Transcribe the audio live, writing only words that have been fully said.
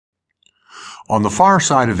On the far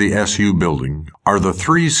side of the SU building are the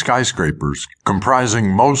three skyscrapers comprising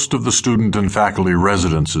most of the student and faculty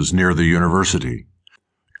residences near the university.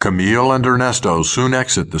 Camille and Ernesto soon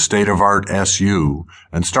exit the state-of-art SU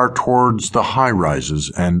and start towards the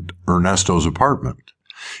high-rises and Ernesto's apartment.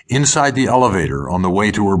 Inside the elevator, on the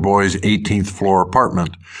way to her boy's 18th floor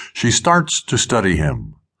apartment, she starts to study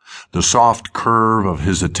him. The soft curve of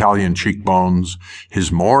his Italian cheekbones,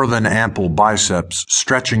 his more than ample biceps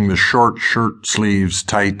stretching the short shirt sleeves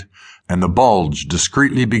tight, and the bulge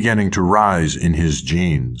discreetly beginning to rise in his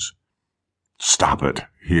jeans. "Stop it,"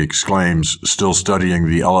 he exclaims, still studying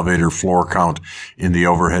the elevator floor count in the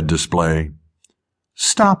overhead display.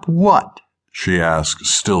 "Stop what?" she asks,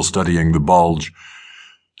 still studying the bulge.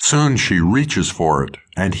 Soon she reaches for it,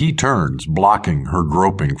 and he turns, blocking her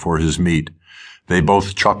groping for his meat. They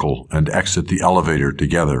both chuckle and exit the elevator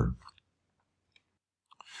together.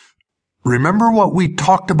 "Remember what we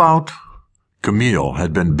talked about?" Camille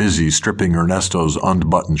had been busy stripping Ernesto's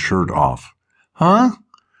unbuttoned shirt off. "Huh?"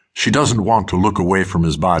 She doesn't want to look away from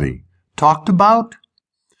his body. "Talked about?"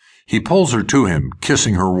 He pulls her to him,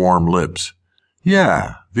 kissing her warm lips.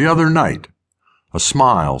 "Yeah, the other night." A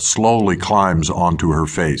smile slowly climbs onto her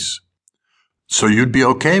face. "So you'd be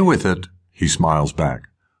okay with it?" He smiles back.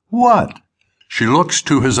 "What?" She looks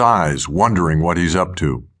to his eyes, wondering what he's up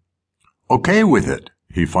to. "Okay with it,"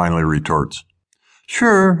 he finally retorts.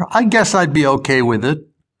 "Sure, I guess I'd be okay with it."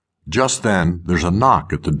 Just then, there's a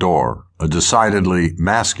knock at the door, a decidedly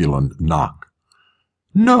masculine knock.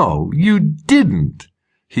 "No, you didn't."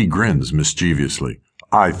 He grins mischievously.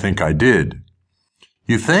 "I think I did."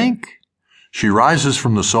 "You think?" She rises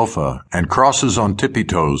from the sofa and crosses on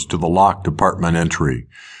tippy-toes to the locked apartment entry.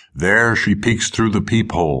 There she peeks through the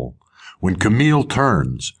peephole. When Camille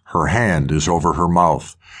turns, her hand is over her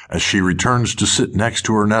mouth. As she returns to sit next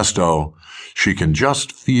to Ernesto, she can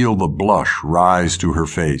just feel the blush rise to her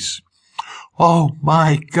face. "Oh,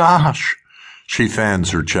 my gosh!" She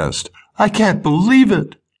fans her chest. "I can't believe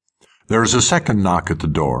it!" There is a second knock at the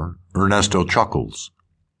door. Ernesto chuckles.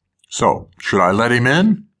 "So, should I let him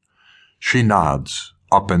in?" She nods,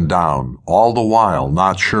 up and down, all the while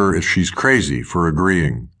not sure if she's crazy for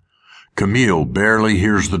agreeing. Camille barely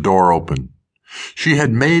hears the door open. She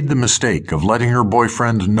had made the mistake of letting her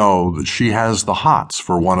boyfriend know that she has the hots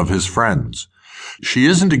for one of his friends. She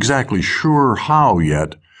isn't exactly sure how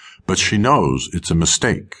yet, but she knows it's a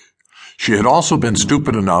mistake. She had also been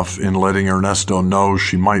stupid enough in letting Ernesto know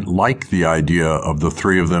she might like the idea of the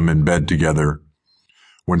three of them in bed together.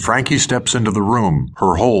 When Frankie steps into the room,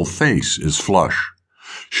 her whole face is flush.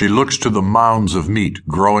 She looks to the mounds of meat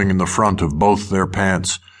growing in the front of both their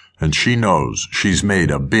pants, and she knows she's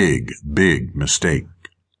made a big, big mistake.